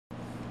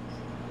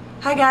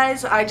Hi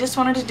guys, I just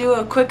wanted to do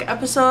a quick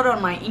episode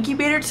on my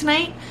incubator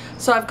tonight.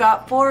 So I've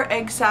got 4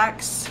 egg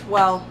sacs,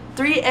 well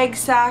 3 egg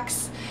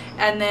sacs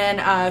and then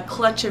a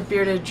clutch of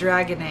bearded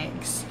dragon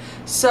eggs.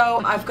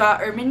 So I've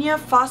got Erminia,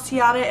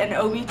 Fasciata, and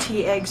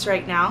OBT eggs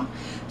right now.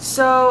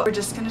 So we're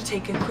just going to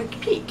take a quick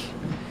peek.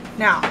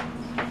 Now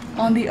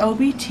on the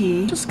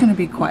OBT, just going to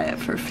be quiet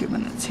for a few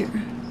minutes here.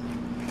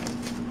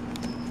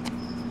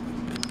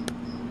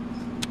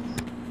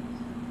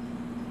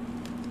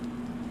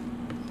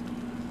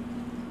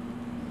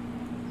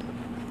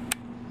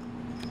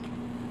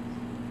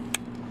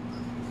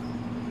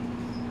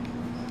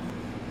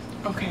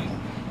 Okay,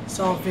 it's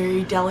all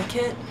very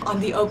delicate. On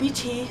the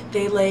OBT,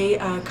 they lay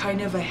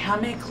kind of a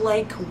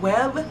hammock-like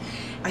web.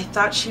 I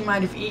thought she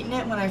might have eaten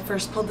it when I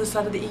first pulled this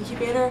out of the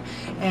incubator,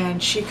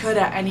 and she could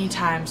at any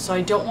time, so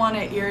I don't want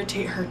to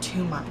irritate her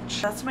too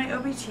much. That's my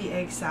OBT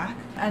egg sac.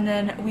 And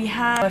then we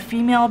have a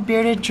female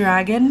bearded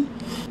dragon,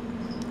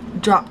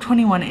 dropped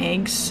 21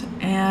 eggs,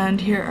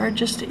 and here are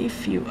just a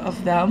few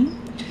of them.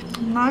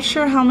 I'm not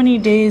sure how many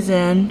days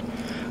in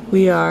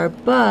we are,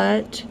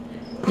 but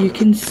you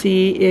can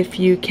see if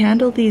you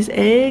candle these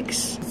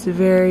eggs, it's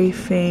very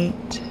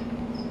faint.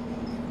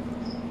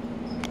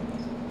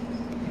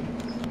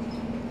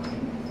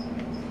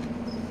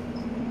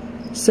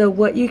 So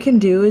what you can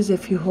do is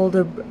if you hold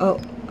a,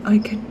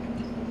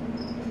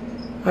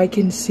 I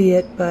can see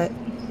it, but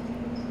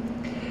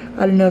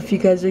I don't know if you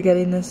guys are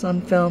getting this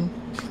on film.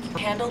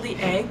 Handle the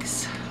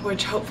eggs,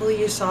 which hopefully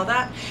you saw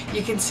that.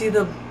 You can see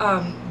the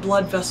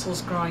blood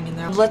vessels growing in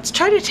there. Let's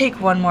try to take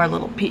one more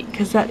little peek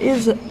because that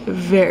is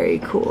very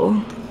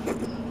cool.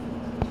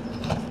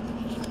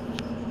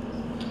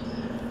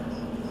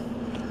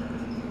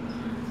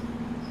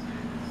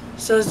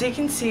 So as you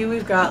can see,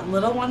 we've got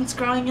little ones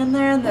growing in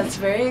there, and that's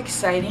very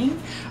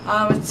exciting.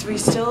 We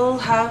still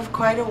have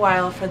quite a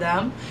while for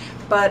them.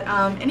 But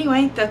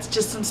anyway, that's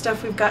just some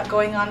stuff we've got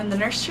going on in the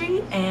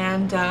nursery,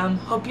 and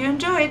hope you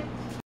enjoyed.